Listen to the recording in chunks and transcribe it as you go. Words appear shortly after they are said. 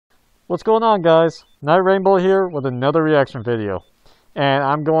What's going on, guys? Night Rainbow here with another reaction video. And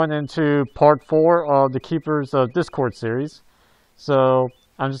I'm going into part 4 of the Keepers of Discord series. So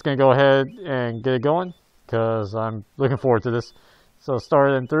I'm just going to go ahead and get it going because I'm looking forward to this. So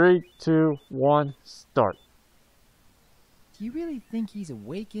start in 3, 2, 1, start. Do you really think he's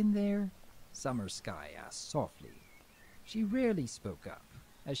awake in there? Summer Sky asked softly. She rarely spoke up,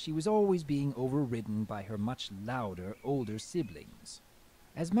 as she was always being overridden by her much louder, older siblings.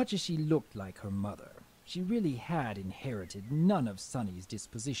 As much as she looked like her mother, she really had inherited none of Sunny's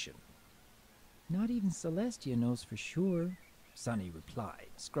disposition. Not even Celestia knows for sure, Sunny replied,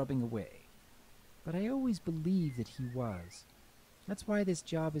 scrubbing away. But I always believed that he was. That's why this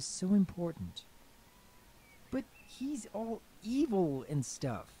job is so important. But he's all evil and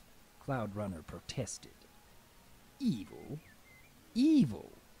stuff, Cloud Runner protested. Evil? Evil?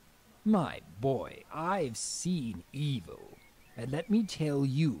 My boy, I've seen evil. And let me tell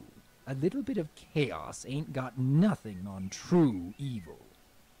you, a little bit of chaos ain't got nothing on true evil.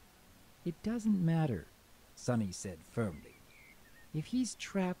 It doesn't matter, Sunny said firmly. If he's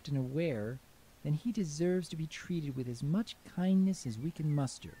trapped and aware, then he deserves to be treated with as much kindness as we can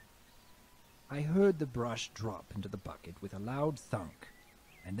muster. I heard the brush drop into the bucket with a loud thunk,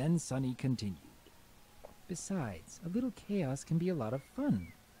 and then Sunny continued. Besides, a little chaos can be a lot of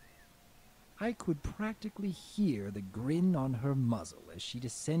fun. I could practically hear the grin on her muzzle as she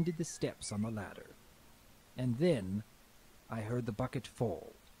descended the steps on the ladder. And then I heard the bucket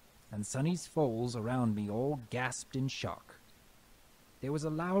fall, and Sunny's foals around me all gasped in shock. There was a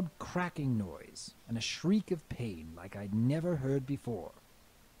loud cracking noise and a shriek of pain like I'd never heard before.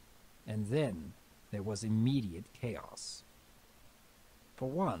 And then there was immediate chaos. For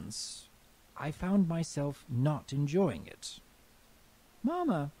once, I found myself not enjoying it.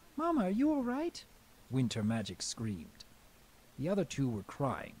 Mama, are you all right? Winter Magic screamed. The other two were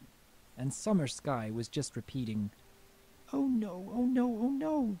crying, and Summer Sky was just repeating, "Oh no, oh no, oh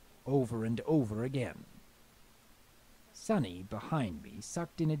no," over and over again. Sunny, behind me,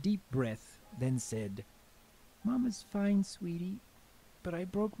 sucked in a deep breath, then said, "Mama's fine, sweetie, but I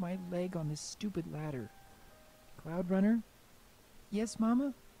broke my leg on this stupid ladder." "Cloud Runner?" "Yes,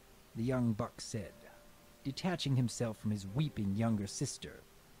 Mama?" the young buck said, detaching himself from his weeping younger sister.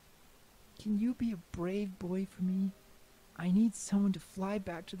 "Can you be a brave boy for me? I need someone to fly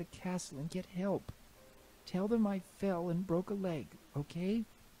back to the castle and get help. Tell them I fell and broke a leg, okay?"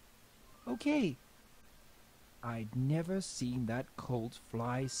 "Okay." I'd never seen that colt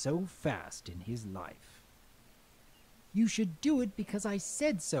fly so fast in his life. "You should do it because I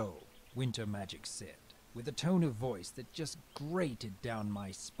said so," Winter Magic said, with a tone of voice that just grated down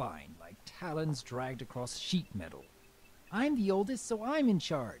my spine like talons dragged across sheet metal. "I'm the oldest, so I'm in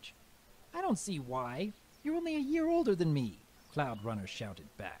charge." "I don't see why. You're only a year older than me," Cloud Runner shouted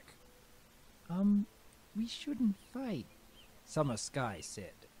back. We shouldn't fight," Summer Sky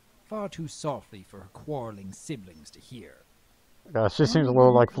said, far too softly for her quarreling siblings to hear. She seems a "Mommy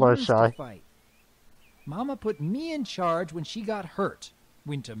little like didn't want us to Fluttershy. fight." "Mama put me in charge when she got hurt,"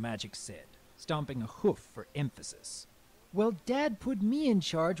 Winter Magic said, stomping a hoof for emphasis. "Well, Dad put me in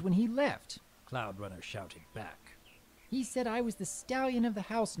charge when he left," Cloud Runner shouted back. "He said I was the stallion of the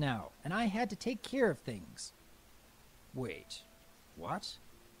house now, and I had to take care of things." Wait, what?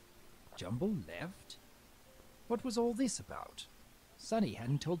 Jumble left? What was all this about? Sunny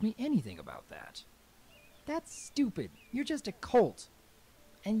hadn't told me anything about that. "That's stupid. You're just a colt.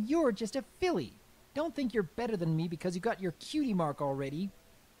 And you're just a filly. Don't think you're better than me because you got your cutie mark already."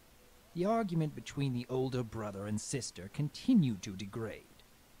 The argument between the older brother and sister continued to degrade,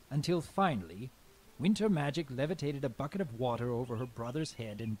 until finally, Winter Magic levitated a bucket of water over her brother's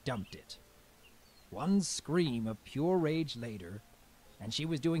head and dumped it. One scream of pure rage later, and she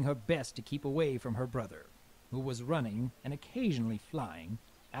was doing her best to keep away from her brother, who was running, and occasionally flying,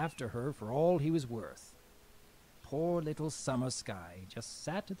 after her for all he was worth. Poor little Summer Sky just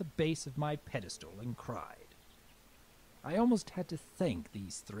sat at the base of my pedestal and cried. I almost had to thank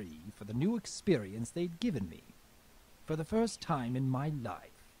these three for the new experience they'd given me. For the first time in my life,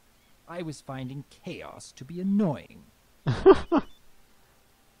 I was finding chaos to be annoying.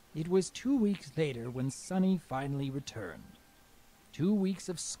 It was 2 weeks later when Sunny finally returned. 2 weeks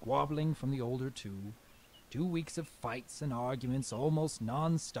of squabbling from the older two, 2 weeks of fights and arguments almost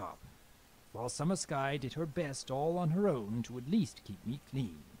non-stop, while Summer Sky did her best all on her own to at least keep me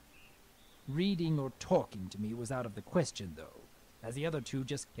clean. Reading or talking to me was out of the question, though, as the other two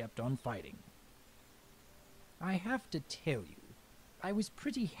just kept on fighting. I have to tell you, I was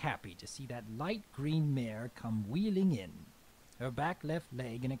pretty happy to see that light green mare come wheeling in, her back left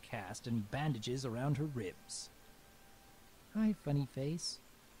leg in a cast and bandages around her ribs. "Hi, funny face,"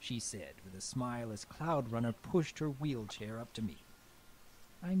 she said with a smile as Cloud Runner pushed her wheelchair up to me.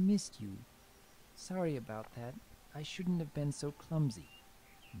 I missed you. Sorry about that. I shouldn't have been so clumsy.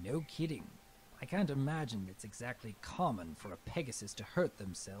 No kidding. I can't imagine it's exactly common for a Pegasus to hurt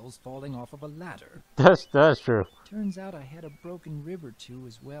themselves falling off of a ladder. That's true. Turns out I had a broken rib or two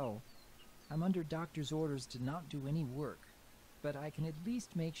as well. I'm under doctor's orders to not do any work, but I can at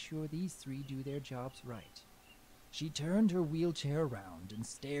least make sure these three do their jobs right. She turned her wheelchair around and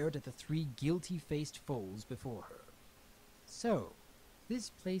stared at the three guilty-faced foals before her. So,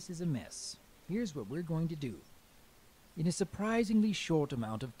 this place is a mess. Here's what we're going to do. In a surprisingly short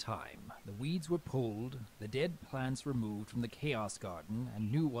amount of time, the weeds were pulled, the dead plants removed from the Chaos Garden, and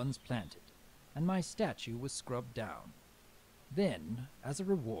new ones planted, and my statue was scrubbed down. Then, as a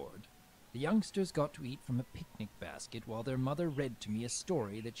reward, the youngsters got to eat from a picnic basket while their mother read to me a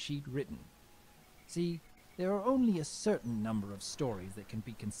story that she'd written. See, there are only a certain number of stories that can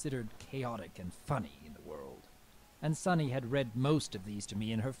be considered chaotic and funny in the world, and Sunny had read most of these to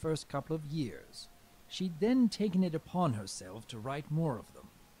me in her first couple of years. She'd then taken it upon herself to write more of them,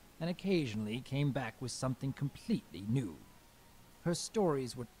 and occasionally came back with something completely new. Her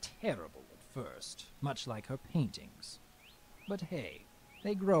stories were terrible at first, much like her paintings. But hey,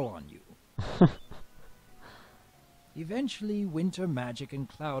 they grow on you. Eventually, Winter Magic and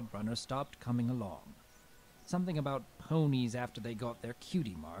Cloud Runner stopped coming along. Something about ponies after they got their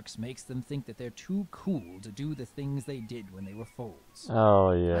cutie marks makes them think that they're too cool to do the things they did when they were foals. Oh,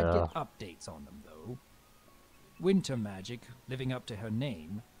 I'd yeah. get updates on them, though. Winter Magic, living up to her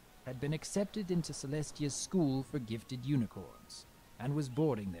name, had been accepted into Celestia's school for gifted unicorns, and was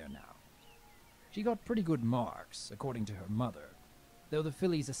boarding there now. She got pretty good marks, according to her mother, though the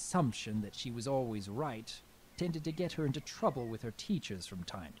filly's assumption that she was always right tended to get her into trouble with her teachers from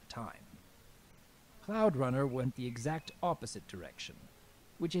time to time. Cloud Runner went the exact opposite direction,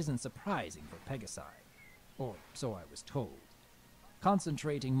 which isn't surprising for Pegasi, or so I was told,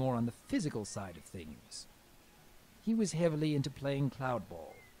 concentrating more on the physical side of things. He was heavily into playing cloud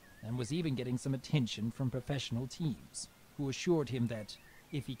ball, and was even getting some attention from professional teams, who assured him that,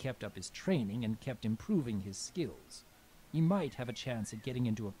 if he kept up his training and kept improving his skills, he might have a chance at getting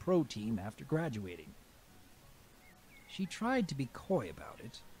into a pro team after graduating. She tried to be coy about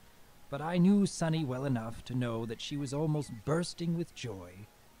it, but I knew Sunny well enough to know that she was almost bursting with joy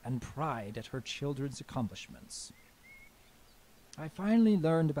and pride at her children's accomplishments. I finally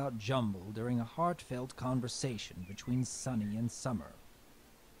learned about Jumble during a heartfelt conversation between Sunny and Summer.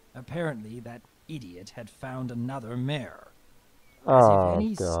 Apparently, that idiot had found another mare. As if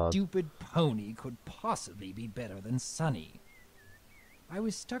any stupid pony could possibly be better than Sunny. I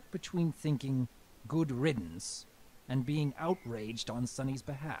was stuck between thinking, good riddance, and being outraged on Sunny's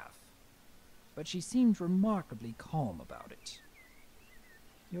behalf. But she seemed remarkably calm about it.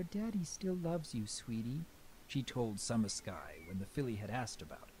 Your daddy still loves you, sweetie, she told Summer Sky when the filly had asked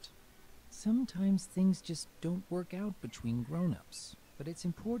about it. Sometimes things just don't work out between grown-ups, but it's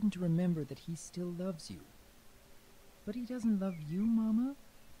important to remember that he still loves you. But he doesn't love you, Mama?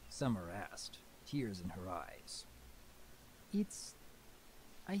 Summer asked, tears in her eyes.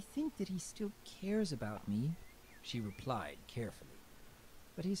 I think that he still cares about me, she replied carefully.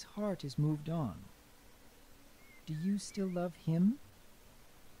 But his heart has moved on. Do you still love him?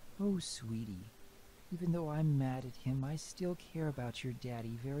 Oh, sweetie, even though I'm mad at him, I still care about your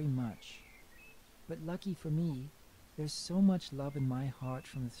daddy very much. But lucky for me, there's so much love in my heart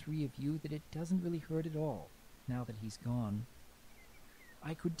from the three of you that it doesn't really hurt at all, now that he's gone.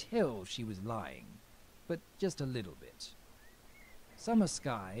 I could tell she was lying, but just a little bit. Summer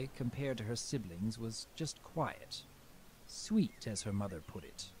Sky, compared to her siblings, was just quiet. Sweet, as her mother put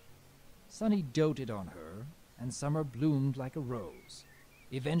it. Sunny doted on her, and Summer bloomed like a rose,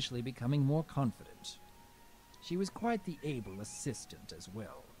 eventually becoming more confident. She was quite the able assistant as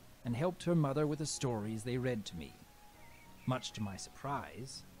well, and helped her mother with the stories they read to me. Much to my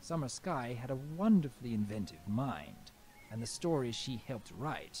surprise, Summer Sky had a wonderfully inventive mind, and the stories she helped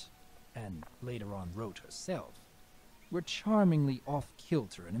write, and later on wrote herself, were charmingly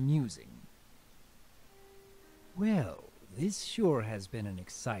off-kilter and amusing. Well, this sure has been an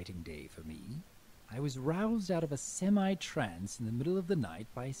exciting day for me. I was roused out of a semi-trance in the middle of the night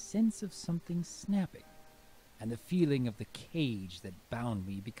by a sense of something snapping, and the feeling of the cage that bound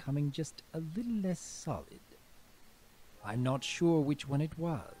me becoming just a little less solid. I'm not sure which one it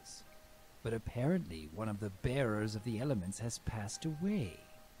was, but apparently one of the bearers of the elements has passed away.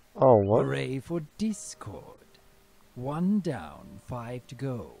 Oh, what? Hooray for Discord. 1 down, 5 to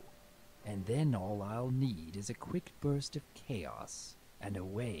go. And then all I'll need is a quick burst of chaos, and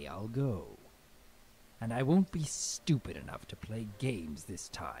away I'll go. And I won't be stupid enough to play games this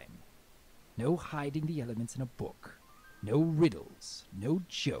time. No hiding the elements in a book. No riddles. No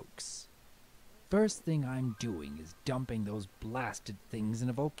jokes. First thing I'm doing is dumping those blasted things in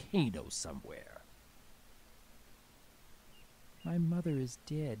a volcano somewhere. My mother is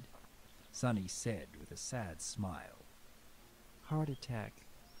dead, Sunny said with a sad smile. Heart attack.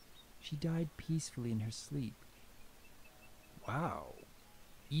 She died peacefully in her sleep. Wow.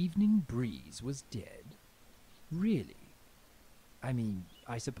 Evening Breeze was dead? Really? I mean,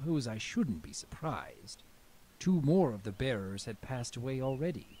 I suppose I shouldn't be surprised. 2 more of the bearers had passed away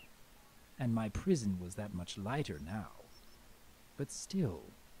already, and my prison was that much lighter now. But still,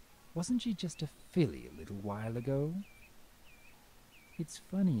 wasn't she just a filly a little while ago? It's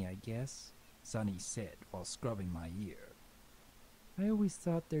funny, I guess, Sunny said while scrubbing my ear. I always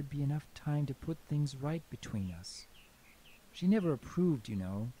thought there'd be enough time to put things right between us. She never approved, you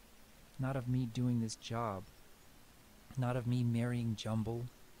know. Not of me doing this job. Not of me marrying Jumble,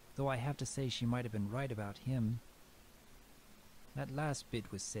 though I have to say she might have been right about him. That last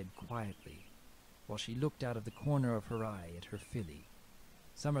bit was said quietly, while she looked out of the corner of her eye at her filly.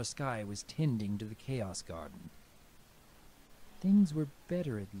 Summer Sky was tending to the Chaos Garden. Things were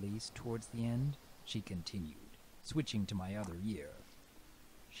better, at least, towards the end, she continued, switching to my other ear.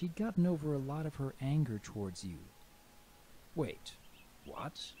 She'd gotten over a lot of her anger towards you. Wait,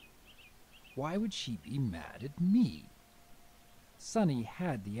 what? Why would she be mad at me? Sunny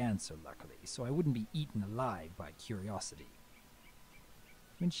had the answer, luckily, so I wouldn't be eaten alive by curiosity.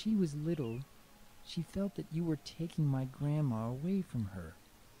 When she was little, she felt that you were taking my grandma away from her.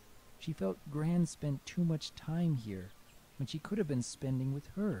 She felt Gran spent too much time here, when she could have been spending with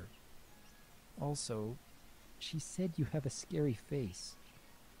her. Also, she said you have a scary face.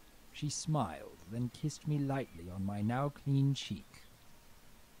 She smiled, then kissed me lightly on my now clean cheek.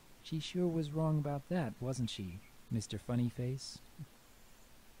 She sure was wrong about that, wasn't she, Mr. Funny Face?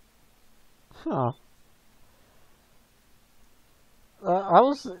 Huh. I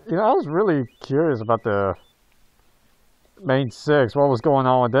was really curious about the main 6, what was going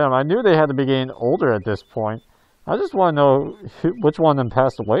on with them. I knew they had to be getting older at this point. I just want to know which one of them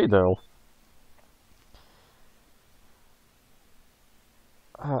passed away, though.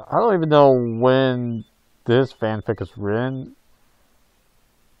 I don't even know when this fanfic was written.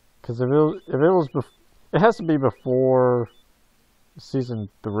 Because it has to be before season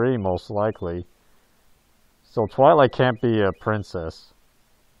 3, most likely. So Twilight can't be a princess,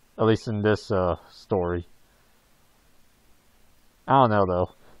 at least in this story. I don't know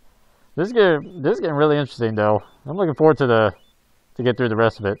though. This is getting really interesting though. I'm looking forward to get through the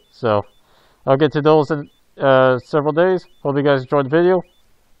rest of it. So I'll get to those in several days. Hope you guys enjoyed the video.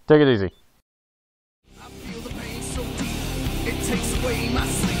 Take it easy. I feel the pain so deep, it takes away my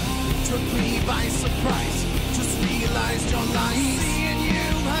sleep, took me by surprise.